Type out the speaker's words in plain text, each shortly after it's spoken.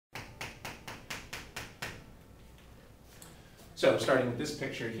So starting with this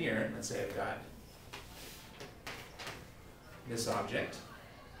picture here, let's say I've got this object.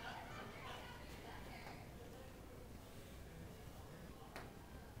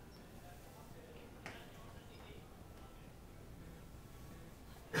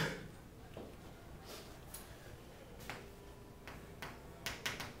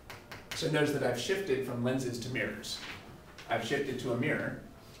 So notice that I've shifted from lenses to mirrors. I've shifted to a mirror.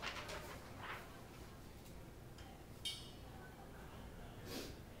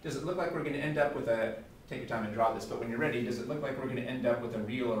 Does it look like we're going to end up with a, take your time and draw this, but when you're ready, does it look like we're going to end up with a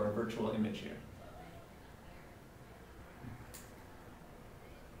real or a virtual image here?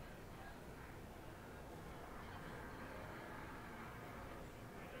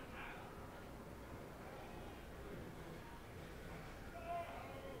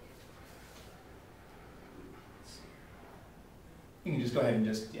 You can just go ahead and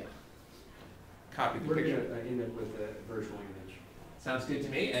just, yeah, copy the picture. We're going to end up with a virtual image. Sounds good to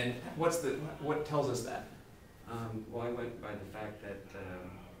me. And what tells us that? Well, I went by the fact that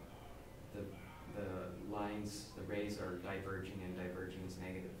the lines, the rays are diverging, and diverging is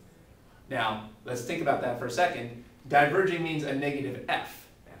negative. Now, let's think about that for a second. Diverging means a negative f,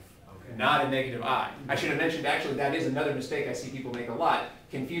 Okay. not a negative I. I should have mentioned, actually, that is another mistake I see people make a lot,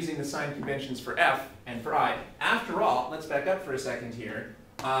 confusing the sign conventions for f and for I. After all, let's back up for a second here.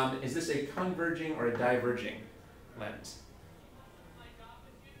 Is this a converging or a diverging lens?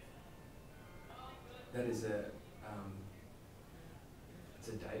 That is a it's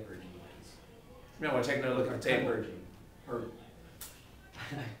a diverging lens. You might want to take another look at the table. Converging. Or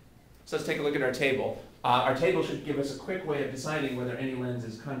So let's take a look at our table. Our table should give us a quick way of deciding whether any lens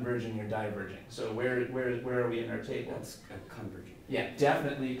is converging or diverging. So where are we in our table? that's converging. Yeah,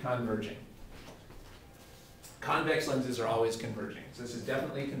 definitely converging. Convex lenses are always converging. So this is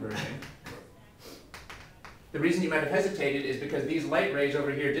definitely converging. The reason you might have hesitated is because these light rays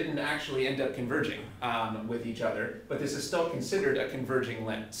over here didn't actually end up converging with each other, but this is still considered a converging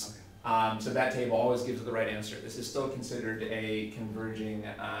lens. Okay. So that table always gives the right answer. This is still considered a converging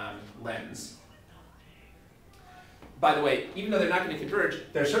lens. By the way, even though they're not going to converge,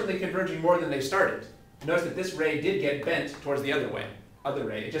 they're certainly converging more than they started. Notice that this ray did get bent towards the other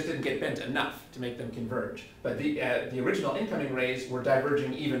ray. It just didn't get bent enough to make them converge. But the original incoming rays were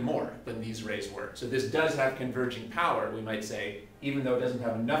diverging even more than these rays were. So this does have converging power, we might say, even though it doesn't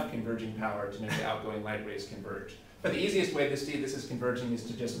have enough converging power to make the outgoing light rays converge. But the easiest way to see this is converging is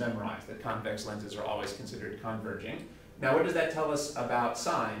to just memorize that convex lenses are always considered converging. Now, what does that tell us about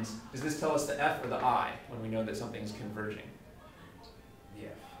signs? Does this tell us the F or the I when we know that something's converging? Yeah.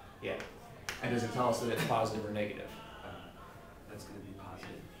 Yeah. And does it tell us that it's positive or negative? That's going to be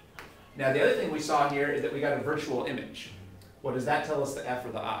positive. Now, the other thing we saw here is that we got a virtual image. What does that tell us, the F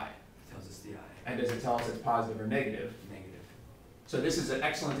or the I? It tells us the I. And does it tell us it's positive or negative? Negative. So this is an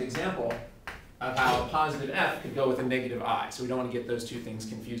excellent example of how a positive F could go with a negative I. So we don't want to get those two things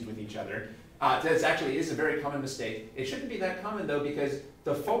confused with each other. That actually is a very common mistake. It shouldn't be that common, though, because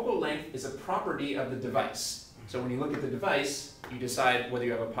the focal length is a property of the device. So when you look at the device, you decide whether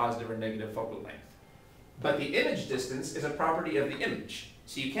you have a positive or negative focal length. But the image distance is a property of the image.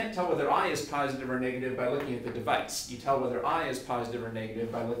 So you can't tell whether I is positive or negative by looking at the device. You tell whether I is positive or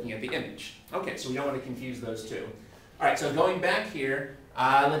negative by looking at the image. Okay, so we don't want to confuse those two. All right, so going back here,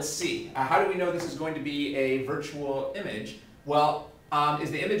 let's see. How do we know this is going to be a virtual image? Well,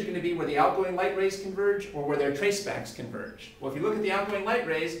 is the image going to be where the outgoing light rays converge or where their tracebacks converge? Well, if you look at the outgoing light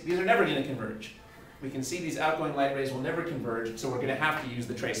rays, these are never going to converge. We can see these outgoing light rays will never converge, so we're going to have to use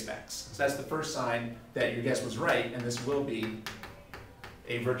the tracebacks. So that's the first sign that your guess was right, and this will be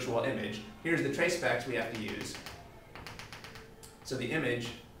a virtual image. Here's the tracebacks we have to use. So the image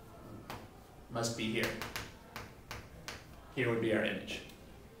must be here. Here would be our image.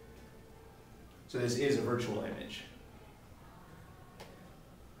 So this is a virtual image.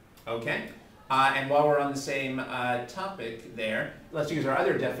 Okay, and while we're on the same topic there, let's use our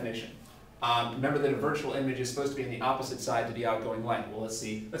other definition. Remember that a virtual image is supposed to be on the opposite side to the outgoing light. Well, let's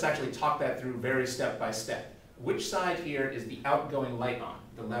see. Let's actually talk that through very step by step. Which side here is the outgoing light on,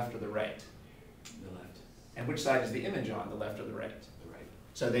 the left or the right? The left. And which side is the image on, the left or the right? The right.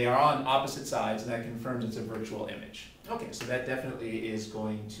 So they are on opposite sides, and that confirms it's a virtual image. Okay, so that definitely is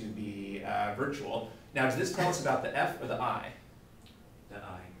going to be virtual. Now, does this tell us about the F or the I? The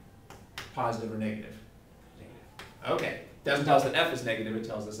I. Positive or negative? Negative. Okay. Doesn't tell us that F is negative, it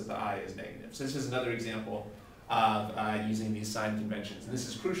tells us that the I is negative. So this is another example of using these sign conventions. And this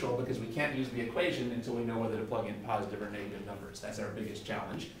is crucial because we can't use the equation until we know whether to plug in positive or negative numbers. That's our biggest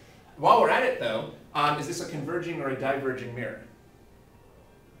challenge. While we're at it, though, is this a converging or a diverging mirror?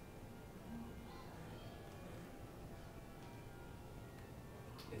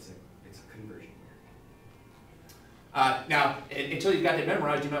 Now, until you've got it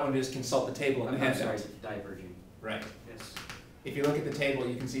memorized, you might want to just consult the table in the I'm handout. sorry, diverging. Right. Yes. If you look at the table,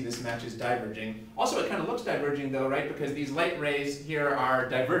 you can see this matches diverging. Also, it kind of looks diverging though, right? Because these light rays here are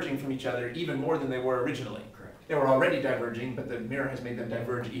diverging from each other even more than they were originally. Correct. They were already diverging, but the mirror has made them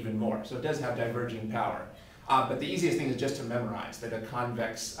diverge even more. So it does have diverging power. But the easiest thing is just to memorize that a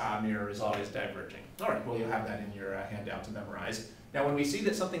convex mirror is always diverging. All right, well, you'll have that in your handout to memorize. Now, when we see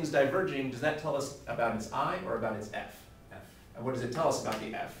that something's diverging, does that tell us about its I or about its F? F. And what does it tell us about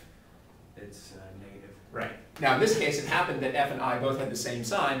the F? It's negative. Right. Now, in this case, it happened that F and I both had the same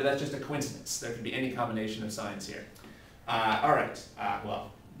sign, but that's just a coincidence. There could be any combination of signs here. All right.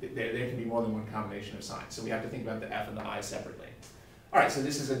 Well, there can be more than one combination of signs, so we have to think about the F and the I separately. All right, so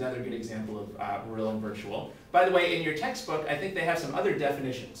this is another good example of real and virtual. By the way, in your textbook, I think they have some other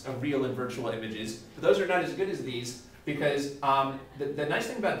definitions of real and virtual images, but those are not as good as these because the nice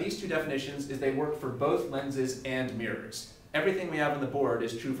thing about these two definitions is they work for both lenses and mirrors. Everything we have on the board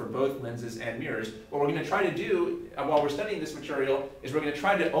is true for both lenses and mirrors. What we're going to try to do while we're studying this material is we're going to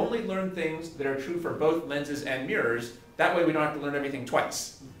try to only learn things that are true for both lenses and mirrors. That way we don't have to learn everything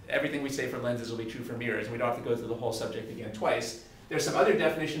twice. Everything we say for lenses will be true for mirrors, and we don't have to go through the whole subject again twice. There's some other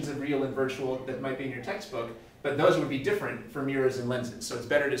definitions of real and virtual that might be in your textbook, but those would be different for mirrors and lenses. So it's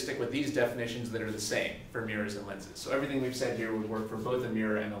better to stick with these definitions that are the same for mirrors and lenses. So everything we've said here would work for both a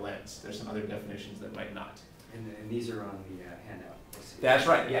mirror and a lens. There's some other definitions that might not. And these are on the handout. That's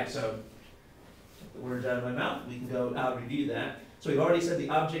right, yeah. So get the words out of my mouth. We can go out and review that. So we've already said the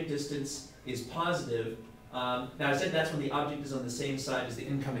object distance is positive. Now I said that's when the object is on the same side as the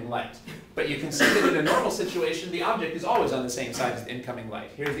incoming light. But you can see that in a normal situation, the object is always on the same side as the incoming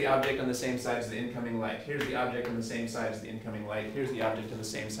light. Here's the object on the same side as the incoming light. Here's the object on the same side as the incoming light. Here's the object on the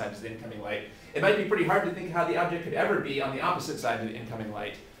same side as the incoming light. It might be pretty hard to think how the object could ever be on the opposite side of the incoming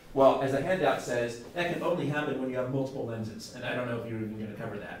light. Well, as the handout says, that can only happen when you have multiple lenses. And I don't know if you're even going to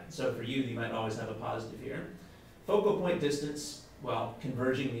cover that. So for you might always have a positive here. Focal point distance, well,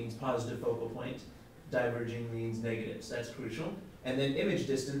 converging means positive focal point. Diverging means negative, so that's crucial. And then image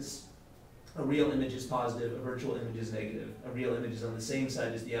distance, a real image is positive, a virtual image is negative. A real image is on the same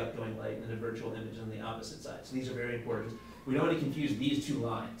side as the outgoing light, and a virtual image on the opposite side. So these are very important. We don't want to confuse these two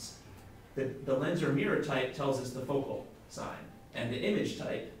lines. The lens or mirror type tells us the focal sign, and the image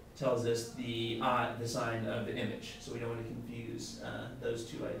type tells us the sign of the image. So we don't want to confuse those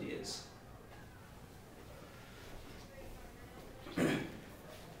two ideas.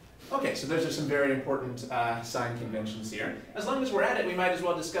 Okay, so those are some very important sign conventions here. As long as we're at it, we might as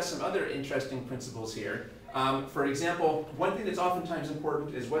well discuss some other interesting principles here. For example, one thing that's oftentimes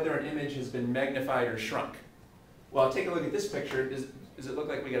important is whether an image has been magnified or shrunk. Well, take a look at this picture. Does it look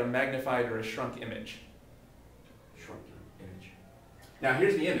like we got a magnified or a shrunk image? Shrunk image. Now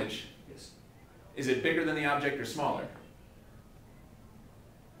here's the image. Yes. Is it bigger than the object or smaller?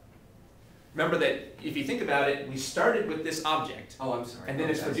 Remember that if you think about it, we started with this object. Oh, I'm sorry. And then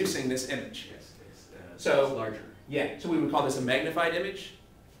it's producing this image. Yes, it's larger. Yeah, so we would call this a magnified image.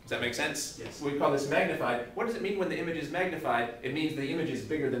 Does that make sense? Yes. We call this magnified. What does it mean when the image is magnified? It means the image is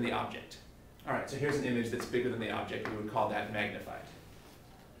bigger than the object. All right, so here's an image that's bigger than the object. We would call that magnified.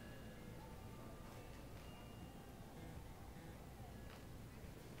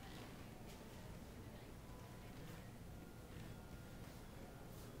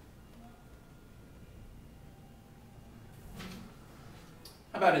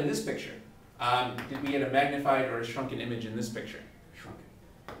 How about in this picture? Did we get a magnified or a shrunken image in this picture? Shrunken.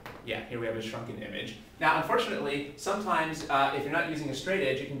 Yeah, here we have a shrunken image. Now, unfortunately, sometimes if you're not using a straight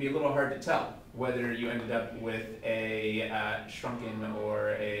edge, it can be a little hard to tell whether you ended up with a shrunken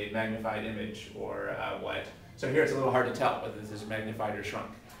or a magnified image or what. So here it's a little hard to tell whether this is magnified or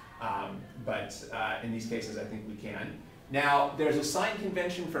shrunk. But in these cases, I think we can. Now, there's a sign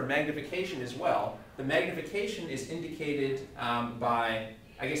convention for magnification as well. The magnification is indicated by,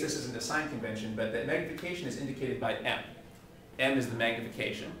 I guess this isn't a sign convention, but the magnification is indicated by M. M is the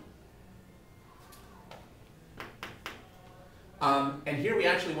magnification. And here we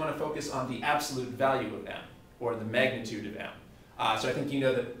actually want to focus on the absolute value of M, or the magnitude of M. So I think you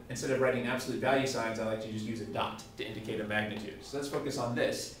know that instead of writing absolute value signs, I like to just use a dot to indicate a magnitude. So let's focus on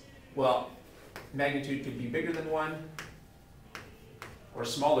this. Well, magnitude could be bigger than 1 or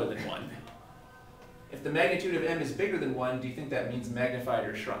smaller than 1. If the magnitude of M is bigger than 1, do you think that means magnified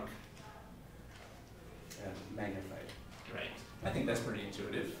or shrunk? Magnified. Right. I think that's pretty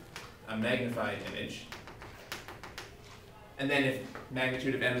intuitive. A magnified image. And then if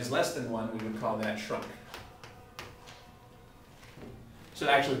magnitude of M is less than 1, we would call that shrunk. So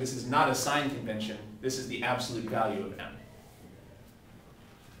actually, this is not a sign convention. This is the absolute value of M.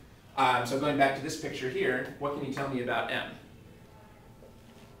 So going back to this picture here, what can you tell me about m?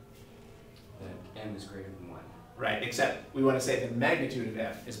 That m is greater than 1. Right, except we want to say the magnitude of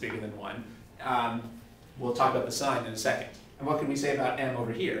f is bigger than 1. We'll talk about the sign in a second. And what can we say about m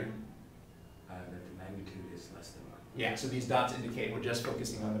over here? That the magnitude is less than 1. Yeah, so these dots indicate we're just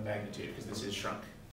focusing on the magnitude because this is shrunk.